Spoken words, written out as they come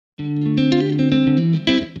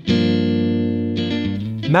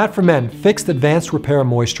Matt for Men, Fixx Advanced Repair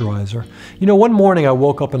Moisturizer. You know, one morning I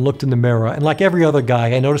woke up and looked in the mirror, and like every other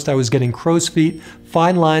guy, I noticed I was getting crow's feet,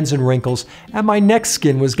 fine lines and wrinkles, and my neck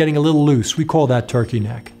skin was getting a little loose. We call that turkey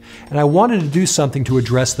neck. And I wanted to do something to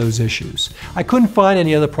address those issues. I couldn't find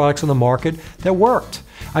any other products on the market that worked.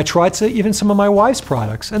 I tried even some of my wife's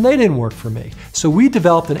products, and they didn't work for me. So we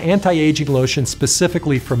developed an anti-aging lotion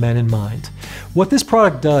specifically for men in mind. What this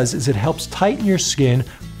product does is it helps tighten your skin,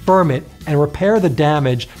 firm it, and repair the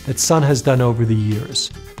damage that sun has done over the years.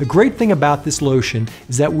 The great thing about this lotion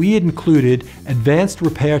is that we had included advanced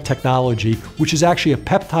repair technology, which is actually a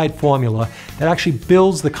peptide formula that actually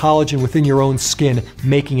builds the collagen within your own skin,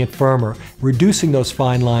 making it firmer, reducing those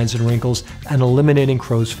fine lines and wrinkles, and eliminating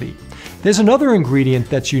crow's feet. There's another ingredient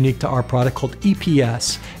that's unique to our product called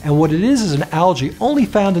EPS, and what it is an algae only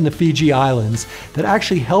found in the Fiji Islands that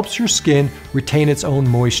actually helps your skin retain its own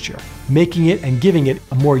moisture, making it and giving it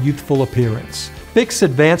a more youthful appearance. Fixx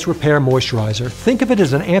Advanced Repair Moisturizer. Think of it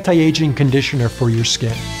as an anti-aging conditioner for your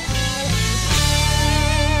skin.